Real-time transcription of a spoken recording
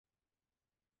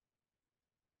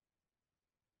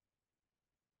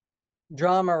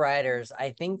Drama writers, I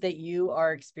think that you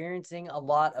are experiencing a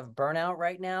lot of burnout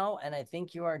right now, and I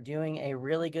think you are doing a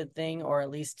really good thing, or at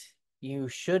least you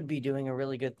should be doing a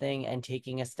really good thing and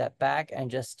taking a step back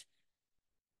and just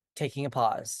taking a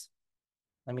pause.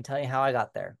 Let me tell you how I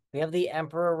got there. We have the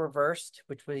Emperor reversed,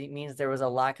 which means there was a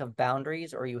lack of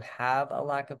boundaries, or you have a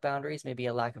lack of boundaries, maybe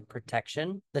a lack of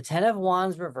protection. The Ten of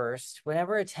Wands reversed,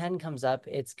 whenever a 10 comes up,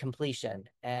 it's completion.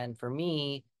 And for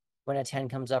me, when a 10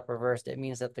 comes up reversed, it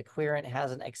means that the querent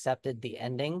hasn't accepted the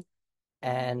ending.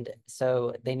 And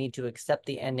so they need to accept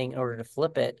the ending in order to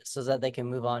flip it so that they can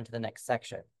move on to the next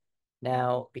section.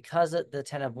 Now, because the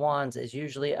Ten of Wands is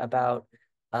usually about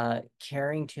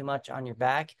carrying too much on your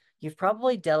back, you've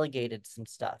probably delegated some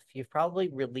stuff. You've probably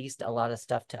released a lot of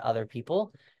stuff to other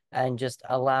people and just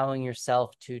allowing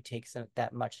yourself to take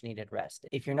that much needed rest.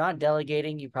 If you're not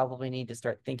delegating, you probably need to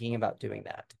start thinking about doing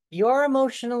that. You're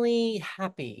emotionally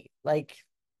happy. Like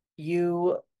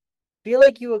you feel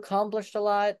like you accomplished a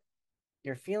lot.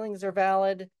 Your feelings are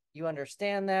valid. You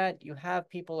understand that. You have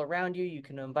people around you you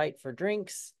can invite for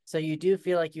drinks. So you do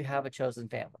feel like you have a chosen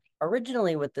family.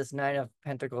 Originally, with this Nine of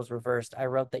Pentacles reversed, I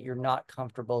wrote that you're not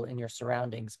comfortable in your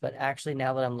surroundings. But actually,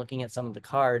 now that I'm looking at some of the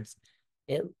cards,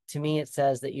 to me, it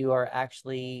says that you are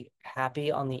actually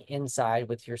happy on the inside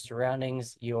with your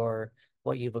surroundings, your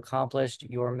what you've accomplished,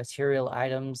 your material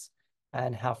items,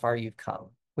 and how far you've come.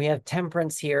 We have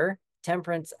Temperance here.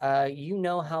 Temperance, you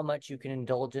know how much you can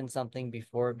indulge in something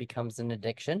before it becomes an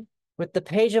addiction. With the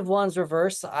Page of Wands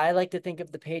reverse, I like to think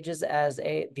of the pages as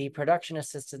the production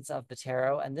assistants of the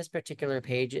tarot, and this particular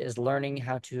page is learning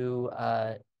how to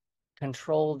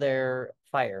control their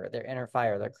fire, their inner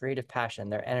fire, their creative passion,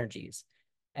 their energies.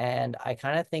 And I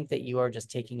kind of think that you are just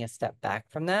taking a step back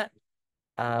from that,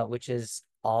 which is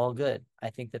all good. I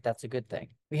think that that's a good thing.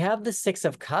 We have the Six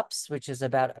of Cups, which is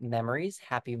about memories,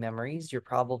 happy memories. You're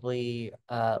probably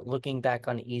looking back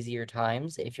on easier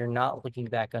times. If you're not looking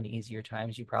back on easier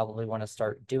times, you probably want to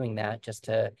start doing that just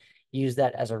to use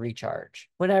that as a recharge.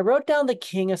 When I wrote down the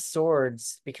King of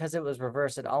Swords, because it was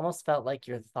reversed, it almost felt like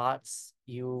your thoughts,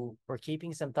 you were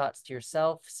keeping some thoughts to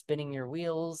yourself, spinning your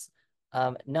wheels,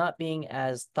 not being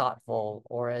as thoughtful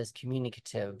or as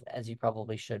communicative as you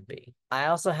probably should be. I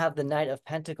also have the Knight of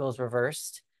Pentacles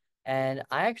reversed, and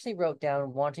I actually wrote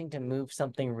down wanting to move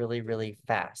something really, really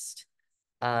fast.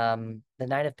 The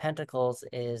Knight of Pentacles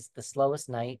is the slowest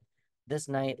knight. This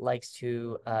knight likes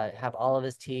to have all of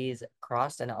his T's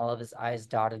crossed and all of his I's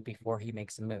dotted before he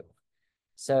makes a move.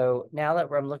 So now that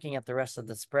I'm looking at the rest of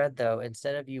the spread, though,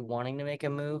 instead of you wanting to make a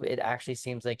move, it actually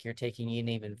seems like you're taking an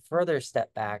even further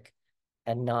step back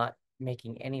and not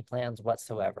making any plans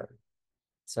whatsoever.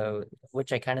 So,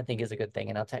 which I kind of think is a good thing.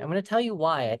 And I'm going to tell you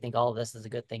why I think all of this is a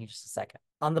good thing in just a second.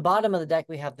 On the bottom of the deck,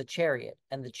 we have the Chariot,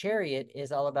 and the Chariot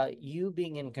is all about you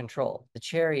being in control. The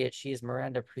Chariot, she's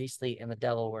Miranda Priestley in The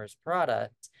Devil Wears Prada.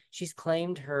 She's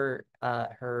claimed her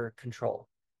control,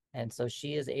 and so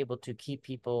she is able to keep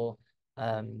people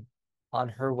on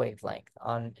her wavelength,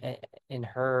 in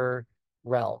her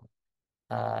realm.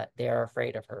 They are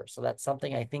afraid of her. So that's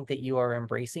something I think that you are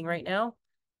embracing right now.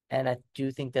 And I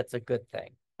do think that's a good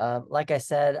thing. Like I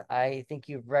said, I think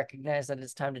you've recognized that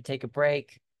it's time to take a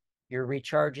break. You're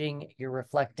recharging, you're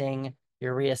reflecting,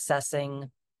 you're reassessing.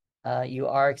 You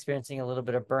are experiencing a little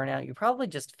bit of burnout. You probably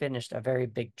just finished a very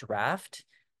big draft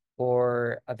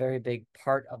or a very big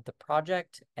part of the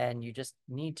project, and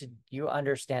you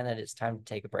understand that it's time to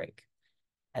take a break.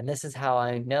 And this is how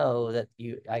I know that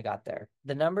I got there.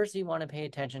 The numbers you want to pay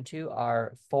attention to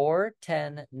are 4,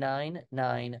 10, 9,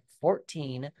 9,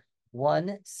 14,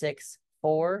 1, 6,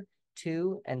 4,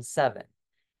 2, and 7.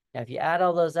 Now, if you add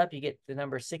all those up, you get the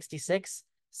number 66.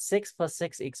 6 plus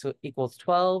 6 equals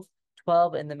 12.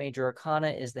 12 in the major arcana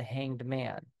is the Hanged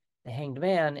Man. The Hanged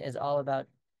Man is all about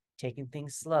taking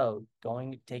things slow,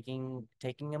 taking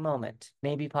a moment,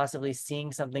 maybe possibly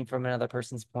seeing something from another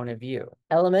person's point of view.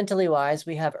 Elementally wise,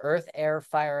 we have earth, air,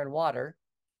 fire, and water.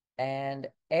 And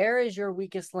air is your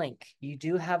weakest link. You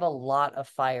do have a lot of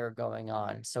fire going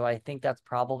on. So I think that's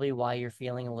probably why you're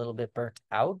feeling a little bit burnt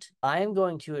out. I am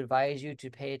going to advise you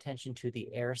to pay attention to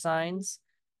the air signs,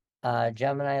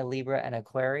 Gemini, Libra, and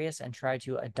Aquarius, and try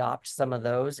to adopt some of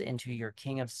those into your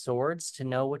King of Swords to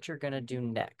know what you're going to do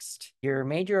next. Your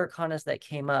major arcanas that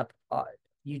came up,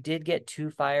 you did get 2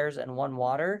 fires and 1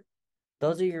 water.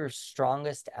 Those are your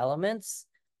strongest elements,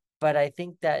 but I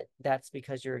think that that's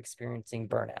because you're experiencing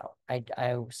burnout.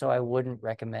 So I wouldn't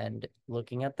recommend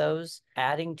looking at those.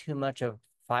 Adding too much of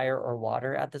fire or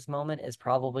water at this moment is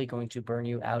probably going to burn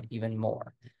you out even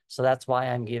more. So that's why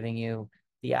I'm giving you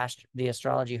the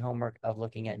astrology homework of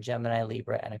looking at Gemini,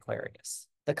 Libra, and Aquarius.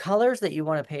 The colors that you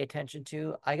want to pay attention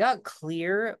to, I got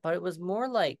clear, but it was more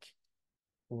like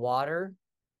water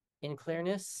in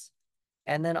clearness.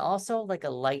 And then also like a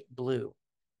light blue.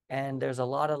 And there's a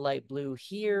lot of light blue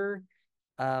here.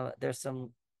 There's some,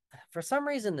 for some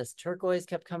reason, this turquoise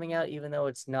kept coming out, even though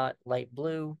it's not light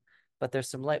blue, but there's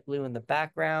some light blue in the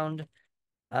background.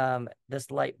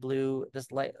 This light blue,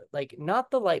 this light, like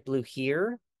not the light blue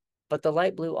here, but the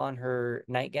light blue on her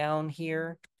nightgown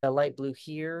here, the light blue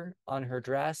here on her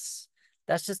dress.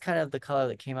 That's just kind of the color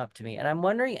that came up to me. And I'm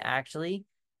wondering actually,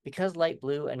 because light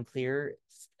blue and clear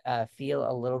feel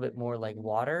a little bit more like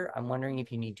water, I'm wondering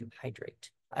if you need to hydrate.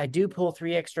 I do pull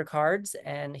 3 extra cards,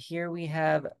 and here we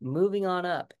have moving on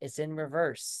up. It's in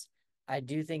reverse. I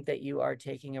do think that you are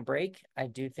taking a break. I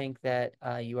do think that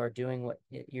you are doing what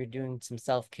you're doing, some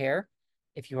self-care.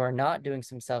 If you are not doing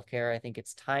some self-care, I think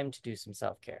it's time to do some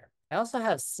self-care. I also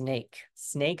have snake.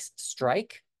 Snakes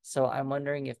strike. So I'm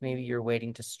wondering if maybe you're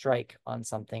waiting to strike on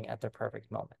something at the perfect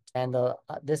moment. And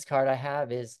this card I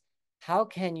have is, how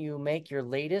can you make your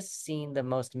latest scene the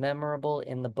most memorable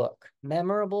in the book?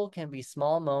 Memorable can be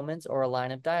small moments or a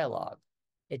line of dialogue.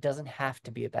 It doesn't have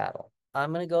to be a battle.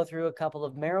 I'm going to go through a couple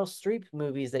of Meryl Streep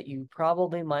movies that you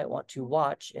probably might want to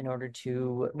watch in order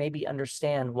to maybe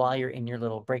understand while you're in your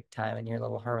little break time and your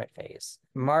little hermit phase.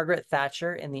 Margaret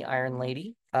Thatcher in The Iron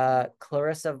Lady,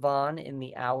 Clarissa Vaughn in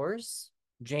The Hours,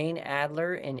 Jane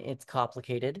Adler in It's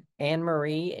Complicated, Anne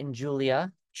Marie in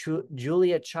Julia,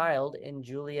 Julia Child in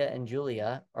Julia and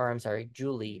Julia, or I'm sorry,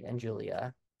 Julie and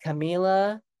Julia,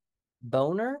 Camila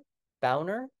Bowner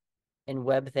in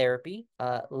Web Therapy,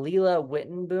 Leela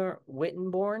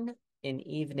Wittenborn in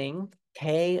Evening,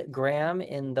 Kay Graham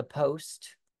in The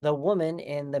Post, The Woman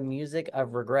in The Music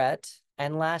of Regret,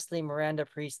 and lastly, Miranda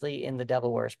Priestley in The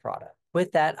Devil Wears Prada.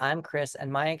 With that, I'm Chris,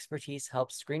 and my expertise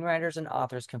helps screenwriters and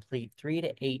authors complete 3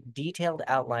 to 8 detailed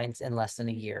outlines in less than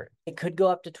a year. It could go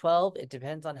up to 12. It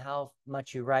depends on how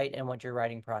much you write and what your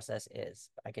writing process is.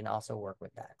 I can also work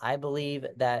with that. I believe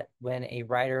that when a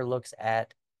writer looks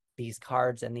at these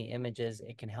cards and the images,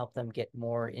 it can help them get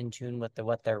more in tune with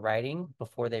what they're writing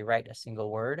before they write a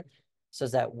single word, so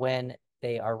that when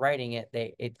they are writing it,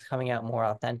 it's coming out more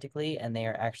authentically, and they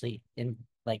are actually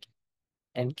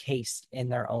encased in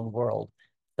their own world,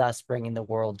 thus bringing the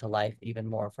world to life even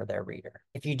more for their reader.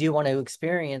 If you do want to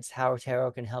experience how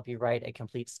tarot can help you write a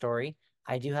complete story,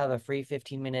 I do have a free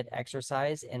 15-minute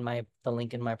exercise in the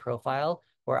link in my profile,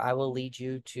 where I will lead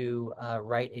you to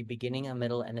write a beginning, a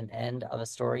middle, and an end of a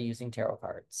story using tarot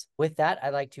cards. With that,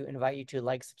 I'd like to invite you to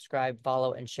like, subscribe,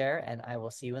 follow, and share, and I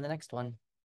will see you in the next one.